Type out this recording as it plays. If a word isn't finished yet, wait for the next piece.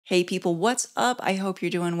Hey people, what's up? I hope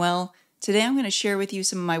you're doing well. Today I'm going to share with you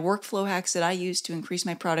some of my workflow hacks that I use to increase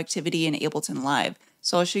my productivity in Ableton Live.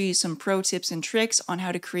 So I'll show you some pro tips and tricks on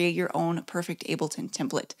how to create your own perfect Ableton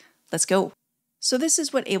template. Let's go. So this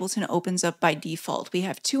is what Ableton opens up by default. We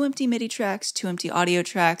have 2 empty MIDI tracks, 2 empty audio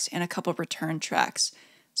tracks, and a couple return tracks.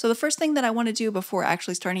 So the first thing that I want to do before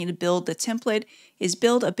actually starting to build the template is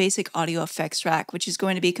build a basic audio effects track, which is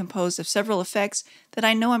going to be composed of several effects that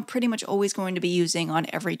I know I'm pretty much always going to be using on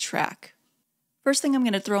every track. First thing I'm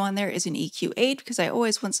going to throw on there is an EQ8 because I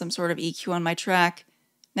always want some sort of EQ on my track.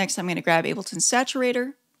 Next I'm going to grab Ableton's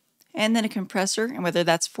saturator and then a compressor, and whether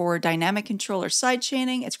that's for dynamic control or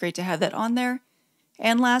sidechaining, it's great to have that on there.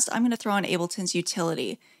 And last, I'm going to throw on Ableton's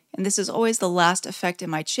utility. And this is always the last effect in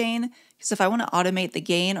my chain, because if I want to automate the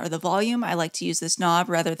gain or the volume, I like to use this knob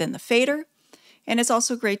rather than the fader. And it's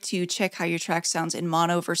also great to check how your track sounds in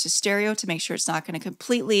mono versus stereo to make sure it's not going to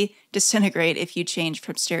completely disintegrate if you change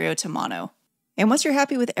from stereo to mono. And once you're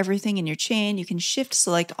happy with everything in your chain, you can shift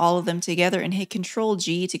select all of them together and hit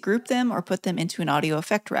Ctrl-G to group them or put them into an audio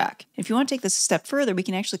effect rack. If you want to take this a step further, we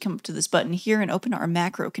can actually come up to this button here and open our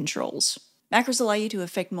macro controls. Macros allow you to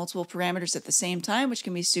affect multiple parameters at the same time, which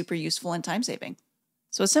can be super useful and time-saving.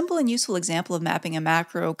 So a simple and useful example of mapping a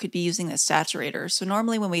macro could be using the saturator. So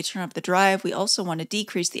normally when we turn up the drive, we also want to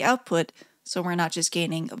decrease the output so we're not just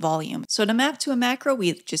gaining volume. So to map to a macro,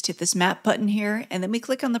 we just hit this map button here, and then we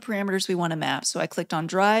click on the parameters we want to map. So I clicked on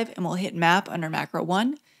drive, and we'll hit map under macro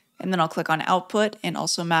 1, and then I'll click on output and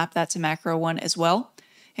also map that to macro 1 as well.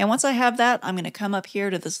 And once I have that, I'm going to come up here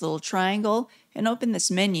to this little triangle and open this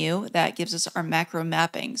menu that gives us our macro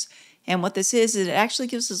mappings. And what this is it actually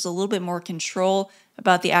gives us a little bit more control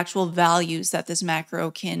about the actual values that this macro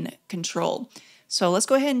can control. So let's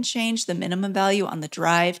go ahead and change the minimum value on the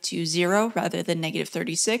drive to 0 rather than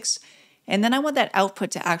 -36. And then I want that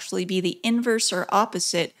output to actually be the inverse or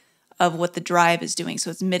opposite of what the drive is doing. So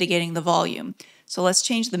it's mitigating the volume. So let's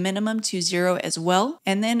change the minimum to 0 as well.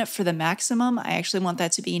 And then for the maximum, I actually want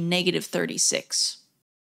that to be -36.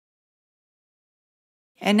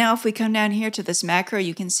 And now if we come down here to this macro,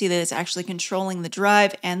 you can see that it's actually controlling the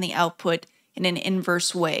drive and the output in an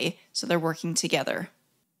inverse way. So they're working together.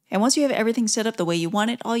 And once you have everything set up the way you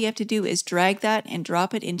want it, all you have to do is drag that and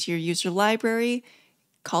drop it into your user library,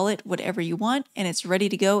 call it whatever you want, and it's ready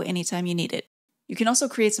to go anytime you need it. You can also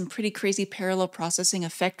create some pretty crazy parallel processing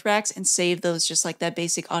effect racks and save those just like that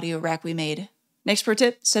basic audio rack we made. Next pro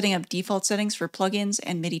tip, setting up default settings for plugins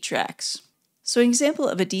and MIDI tracks. So an example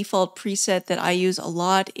of a default preset that I use a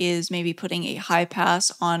lot is maybe putting a high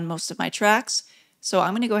pass on most of my tracks. So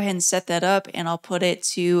I'm going to go ahead and set that up, and I'll put it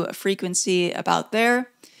to a frequency about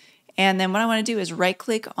there. And then what I want to do is right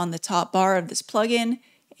click on the top bar of this plugin,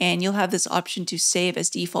 and you'll have this option to save as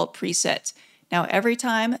default preset. Now every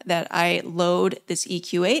time that I load this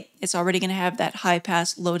EQ8, it's already going to have that high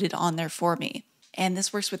pass loaded on there for me. And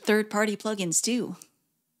this works with third-party plugins too.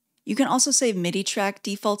 You can also save MIDI track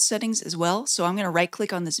default settings as well. So I'm going to right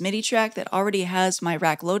click on this MIDI track that already has my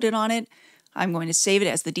rack loaded on it. I'm going to save it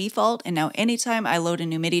as the default, and now anytime I load a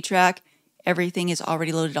new MIDI track, everything is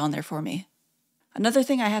already loaded on there for me. Another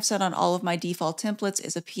thing I have set on all of my default templates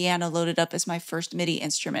is a piano loaded up as my first MIDI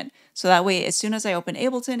instrument. So that way, as soon as I open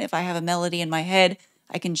Ableton, if I have a melody in my head,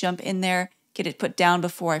 I can jump in there, get it put down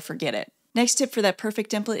before I forget it. Next tip for that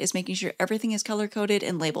perfect template is making sure everything is color-coded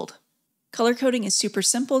and labeled. Color coding is super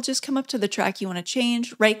simple. Just come up to the track you want to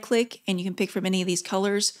change, right-click, and you can pick from any of these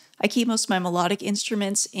colors. I keep most of my melodic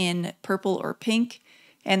instruments in purple or pink,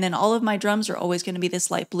 and then all of my drums are always going to be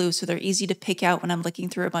this light blue, so they're easy to pick out when I'm looking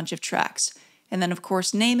through a bunch of tracks. And then, of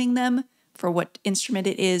course, naming them for what instrument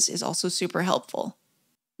it is also super helpful.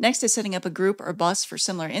 Next is setting up a group or bus for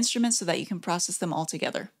similar instruments so that you can process them all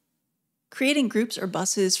together. Creating groups or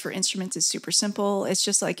buses for instruments is super simple. It's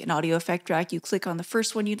just like an audio effect track. You click on the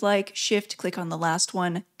first one you'd like, shift, click on the last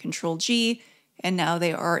one, Ctrl-G, and now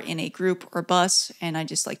they are in a group or bus, and I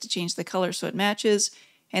just like to change the color so it matches.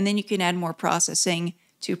 And then you can add more processing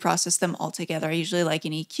to process them all together. I usually like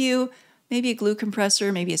an EQ, maybe a glue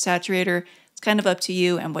compressor, maybe a saturator. It's kind of up to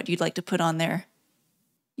you and what you'd like to put on there.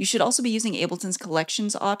 You should also be using Ableton's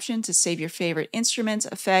collections option to save your favorite instruments,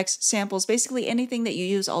 effects, samples, basically anything that you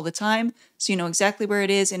use all the time, so you know exactly where it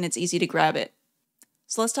is and it's easy to grab it.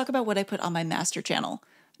 So let's talk about what I put on my master channel.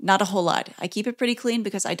 Not a whole lot. I keep it pretty clean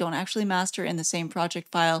because I don't actually master in the same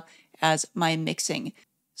project file as my mixing.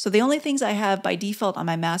 So the only things I have by default on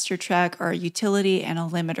my master track are a utility and a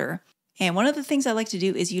limiter. And one of the things I like to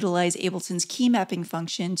do is utilize Ableton's key mapping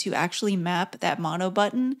function to actually map that mono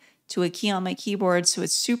button to a key on my keyboard, so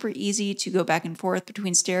it's super easy to go back and forth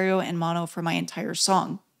between stereo and mono for my entire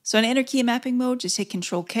song. So in enter key mapping mode, just hit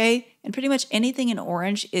Control K, and pretty much anything in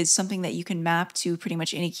orange is something that you can map to pretty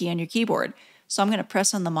much any key on your keyboard. So I'm going to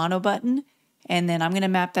press on the mono button, and then I'm going to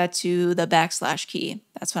map that to the backslash key.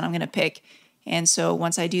 That's what I'm going to pick. And so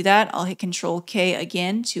once I do that, I'll hit Control K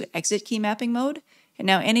again to exit key mapping mode. And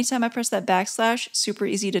now anytime I press that backslash, super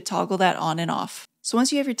easy to toggle that on and off. So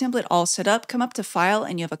once you have your template all set up, come up to File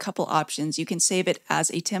and you have a couple options. You can save it as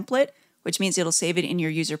a template, which means it'll save it in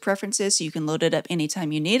your user preferences so you can load it up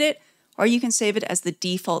anytime you need it, or you can save it as the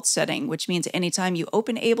default setting, which means anytime you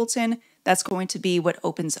open Ableton, that's going to be what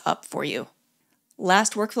opens up for you.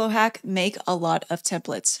 Last workflow hack, make a lot of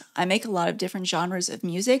templates. I make a lot of different genres of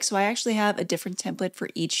music, so I actually have a different template for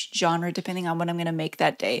each genre depending on what I'm going to make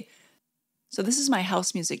that day. So this is my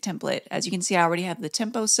house music template. As you can see, I already have the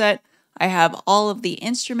tempo set. I have all of the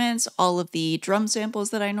instruments, all of the drum samples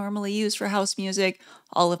that I normally use for house music.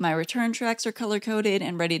 All of my return tracks are color-coded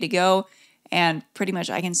and ready to go. And pretty much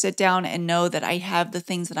I can sit down and know that I have the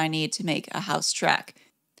things that I need to make a house track.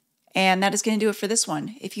 And that is going to do it for this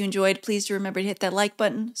one. If you enjoyed, please do remember to hit that like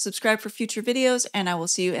button, subscribe for future videos, and I will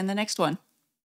see you in the next one.